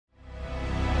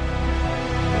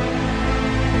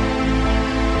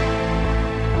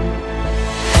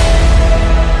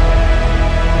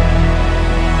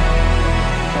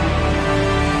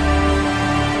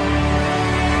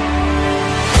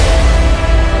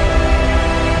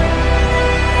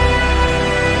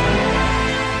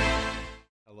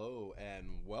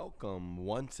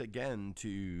once again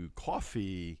to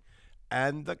Coffee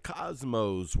and the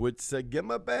Cosmos with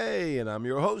Sagima Bay, and I'm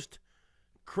your host,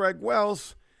 Craig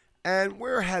Wells, and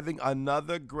we're having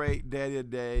another great day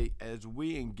today as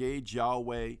we engage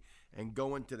Yahweh and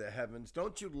go into the heavens.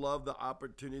 Don't you love the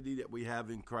opportunity that we have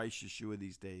in Christ Yeshua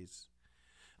these days?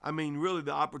 I mean, really,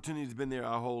 the opportunity's been there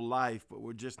our whole life, but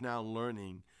we're just now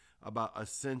learning about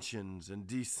ascensions and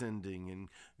descending and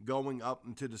going up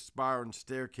into the spiral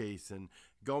staircase and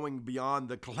going beyond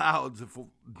the clouds, if a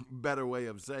better way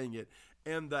of saying it,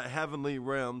 in the heavenly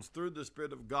realms through the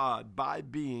Spirit of God by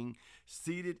being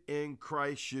seated in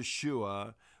Christ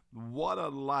Yeshua. What a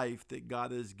life that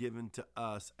God has given to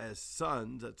us as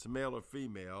sons, that's male or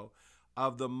female,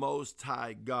 of the Most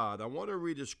High God. I want to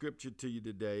read a scripture to you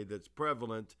today that's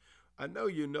prevalent. I know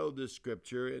you know this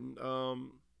scripture, and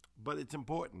but it's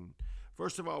important.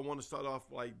 First of all, I want to start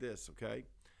off like this, okay?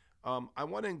 I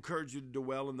want to encourage you to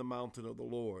dwell in the mountain of the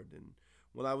Lord. And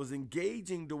when I was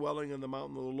engaging dwelling in the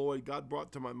mountain of the Lord, God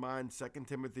brought to my mind 2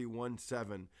 Timothy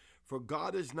 1:7. For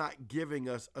God is not giving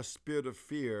us a spirit of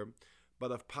fear, but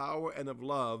of power and of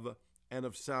love and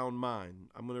of sound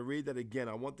mind. I'm going to read that again.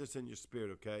 I want this in your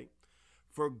spirit, okay?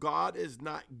 For God is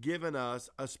not giving us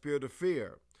a spirit of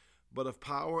fear, but of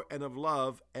power and of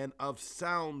love and of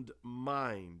sound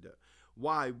mind.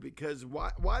 Why? Because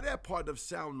why that part of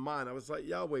sound mind? I was like,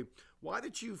 Yahweh, why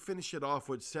did you finish it off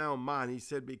with sound mind? He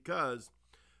said, because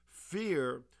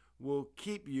fear will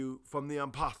keep you from the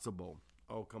impossible.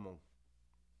 Oh, come on.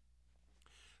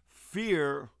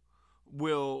 Fear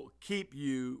will keep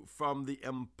you from the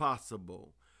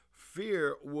impossible.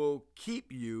 Fear will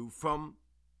keep you from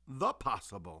the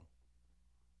possible.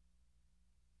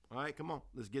 All right, come on.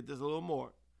 Let's get this a little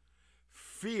more.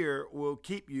 Fear will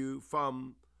keep you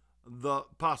from the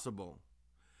possible.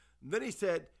 Then he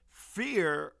said,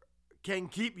 fear can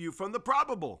keep you from the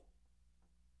probable.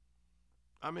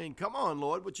 I mean, come on,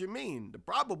 Lord, what you mean? The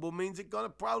probable means it's going to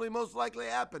probably most likely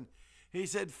happen. He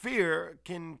said, fear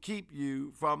can keep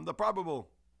you from the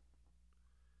probable.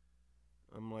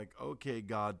 I'm like, okay,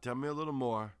 God, tell me a little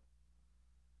more.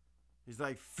 He's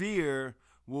like, fear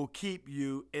will keep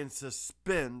you in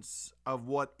suspense of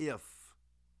what if.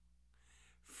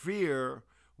 Fear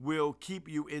will keep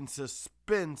you in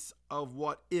suspense of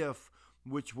what if,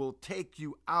 which will take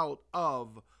you out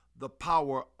of the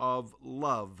power of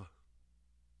love.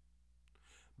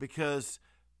 Because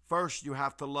first you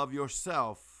have to love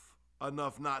yourself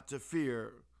enough not to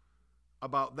fear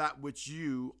about that which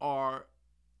you are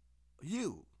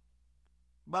you.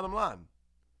 Bottom line,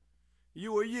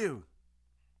 you are you.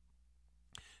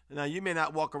 Now, you may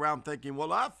not walk around thinking,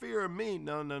 well, I fear me.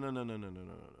 No.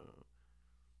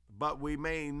 But we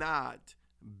may not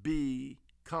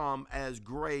become as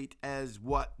great as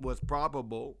what was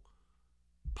probable,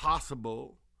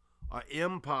 possible, or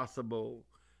impossible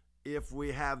if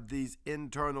we have these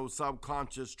internal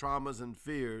subconscious traumas and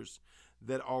fears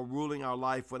that are ruling our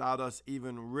life without us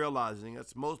even realizing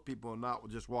it. Most people are not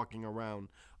just walking around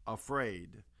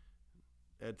afraid.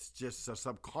 It's just a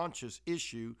subconscious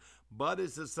issue, but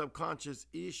it's a subconscious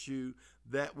issue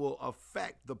that will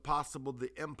affect the possible, the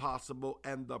impossible,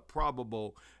 and the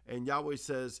probable. And Yahweh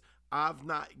says, I've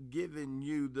not given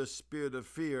you the spirit of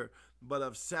fear, but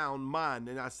of sound mind.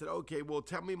 And I said, okay, well,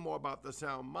 tell me more about the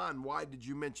sound mind. Why did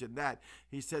you mention that?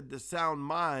 He said the sound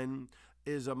mind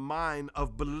is a mind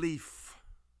of belief,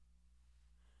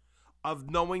 of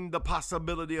knowing the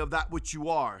possibility of that which you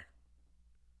are.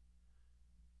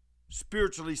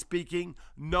 Spiritually speaking,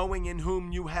 knowing in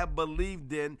whom you have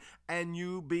believed in, and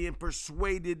you being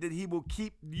persuaded that he will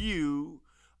keep you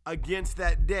against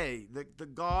that day. The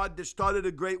God that started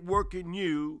a great work in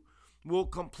you will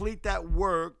complete that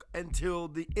work until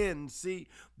the end. See,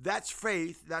 that's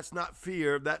faith. That's not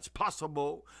fear. That's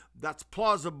possible. That's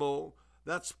plausible.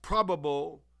 That's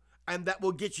probable. And that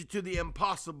will get you to the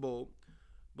impossible.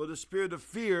 But the spirit of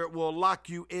fear will lock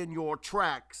you in your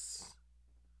tracks.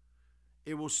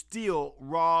 It will steal,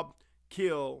 rob,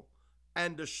 kill,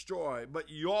 and destroy. But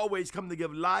you always come to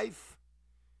give life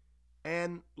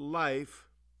and life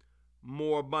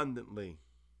more abundantly.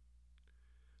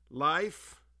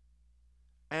 Life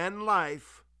and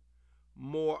life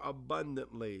more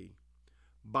abundantly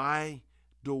by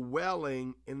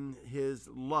dwelling in his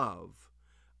love.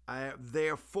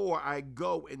 Therefore, I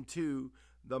go into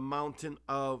the mountain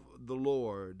of the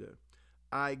Lord.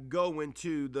 I go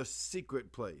into the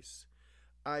secret place.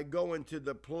 I go into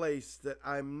the place that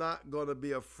I'm not going to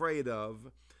be afraid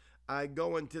of. I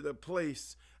go into the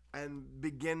place and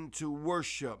begin to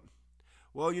worship.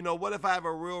 Well, what if I have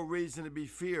a real reason to be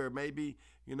feared? Maybe,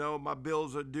 my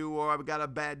bills are due, or I've got a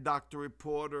bad doctor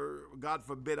report, or God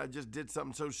forbid I just did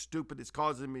something so stupid it's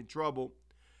causing me trouble.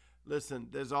 Listen,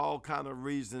 there's all kind of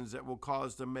reasons that will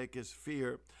cause to make us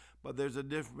fear, but there's a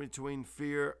difference between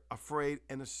fear, afraid,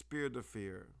 and a spirit of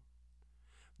fear.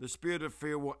 The spirit of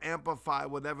fear will amplify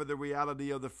whatever the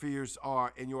reality of the fears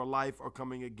are in your life or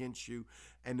coming against you,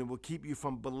 and it will keep you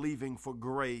from believing for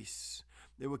grace.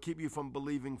 It will keep you from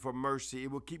believing for mercy.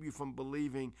 It will keep you from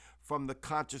believing from the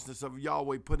consciousness of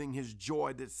Yahweh putting his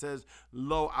joy that says,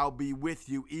 lo, I'll be with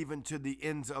you even to the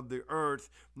ends of the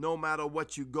earth. No matter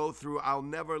what you go through, I'll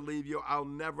never leave you. I'll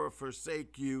never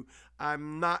forsake you.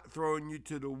 I'm not throwing you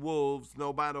to the wolves,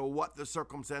 no matter what the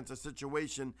circumstance or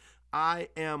situation. I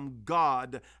am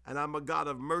God, and I'm a God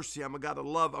of mercy. I'm a God of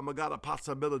love. I'm a God of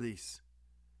possibilities.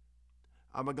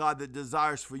 I'm a God that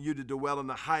desires for you to dwell in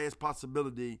the highest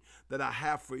possibility that I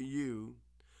have for you.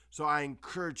 So I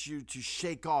encourage you to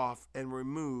shake off and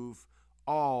remove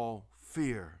all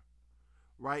fear.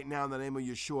 Right now, in the name of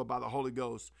Yeshua, by the Holy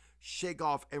Ghost, shake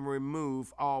off and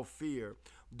remove all fear.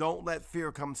 Don't let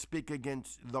fear come speak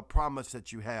against the promise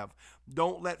that you have.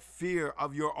 Don't let fear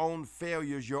of your own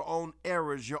failures, your own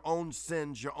errors, your own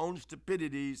sins, your own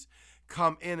stupidities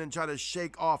come in and try to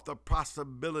shake off the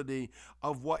possibility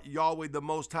of what Yahweh, the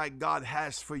Most High God,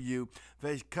 has for you,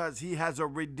 because he has a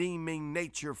redeeming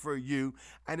nature for you,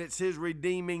 and it's his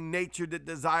redeeming nature that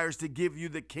desires to give you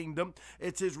the kingdom.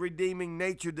 It's his redeeming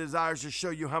nature desires to show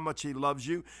you how much he loves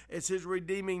you. It's his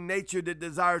redeeming nature that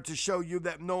desires to show you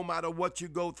that no matter what you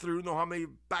go through, no how many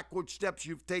backward steps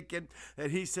you've taken,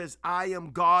 that he says, I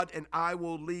am God and I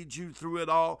will lead you through it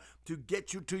all to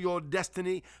get you to your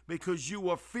destiny, because you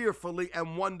were fearfully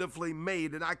and wonderfully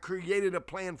made, and I created a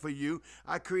plan for you.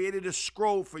 I created a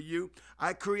scroll for you.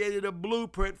 I created a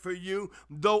blueprint for you.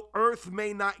 Though earth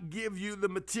may not give you the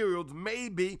materials,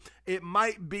 maybe it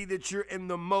might be that you're in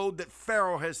the mode that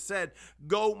Pharaoh has said,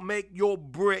 go make your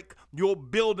brick, your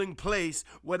building place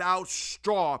without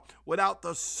straw, without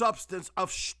the substance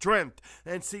of strength.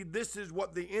 And see, this is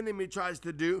what the enemy tries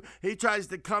to do. He tries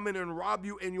to come in and rob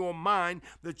you in your mind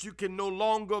that you can no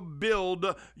longer build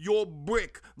your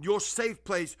brick, your safe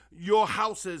place, your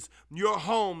houses, your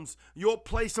homes, your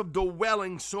place of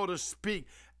dwelling, so to speak,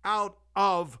 out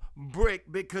of brick,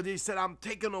 because he said, I'm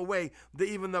taking away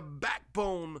even the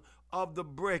backbone of the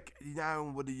brick. Now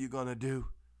what are you going to do?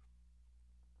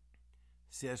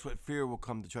 See, that's what fear will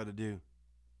come to try to do.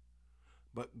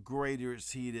 But greater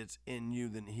is he that's in you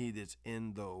than he that's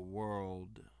in the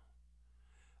world.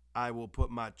 I will put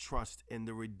my trust in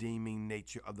the redeeming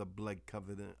nature of the blood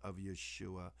covenant of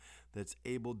Yeshua, that's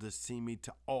able to see me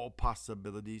to all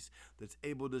possibilities, that's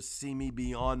able to see me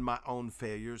beyond my own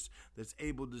failures, that's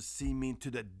able to see me to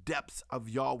the depths of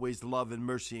Yahweh's love and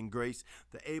mercy and grace,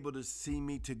 that's able to see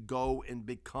me to go and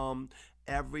become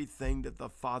everything that the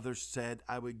Father said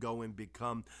I would go and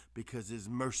become, because his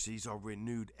mercies are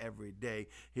renewed every day.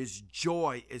 His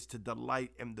joy is to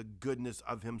delight in the goodness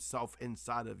of himself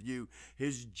inside of you.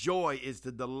 His joy is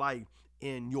to delight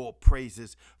in your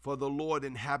praises, for the Lord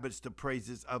inhabits the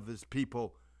praises of his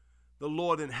people. The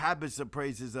Lord inhabits the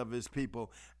praises of his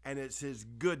people, and it's his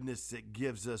goodness that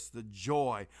gives us the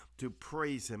joy to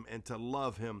praise him and to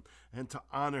love him and to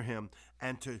honor him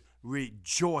and to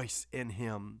rejoice in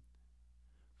him.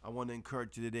 I want to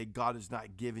encourage you today, God has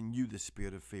not given you the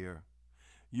spirit of fear.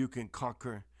 You can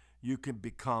conquer, you can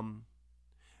become,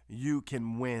 you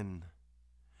can win.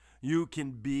 You can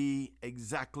be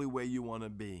exactly where you want to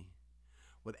be.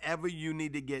 Whatever you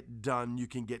need to get done, you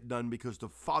can get done, because the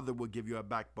Father will give you a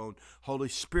backbone. Holy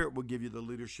Spirit will give you the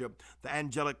leadership. The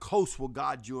angelic host will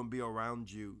guide you and be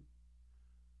around you.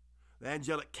 The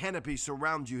angelic canopy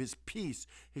surrounds you. His peace,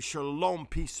 his shalom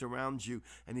peace surrounds you.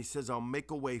 And he says, I'll make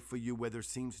a way for you where there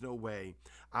seems no way.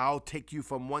 I'll take you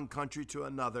from one country to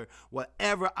another.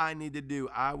 Whatever I need to do,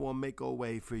 I will make a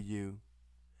way for you.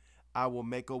 I will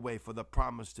make a way for the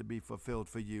promise to be fulfilled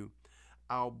for you.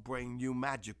 I'll bring you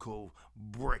magical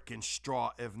brick and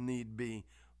straw if need be.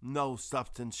 No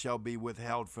substance shall be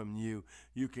withheld from you.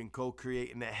 You can co-create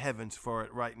in the heavens for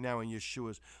it right now in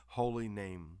Yeshua's holy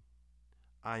name.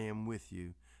 I am with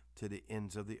you to the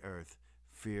ends of the earth.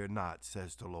 Fear not,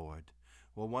 says the Lord.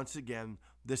 Well, once again,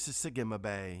 this is Sagima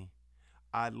Bay.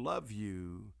 I love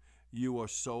you. You are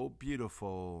so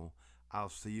beautiful. I'll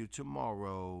see you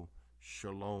tomorrow.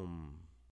 Shalom.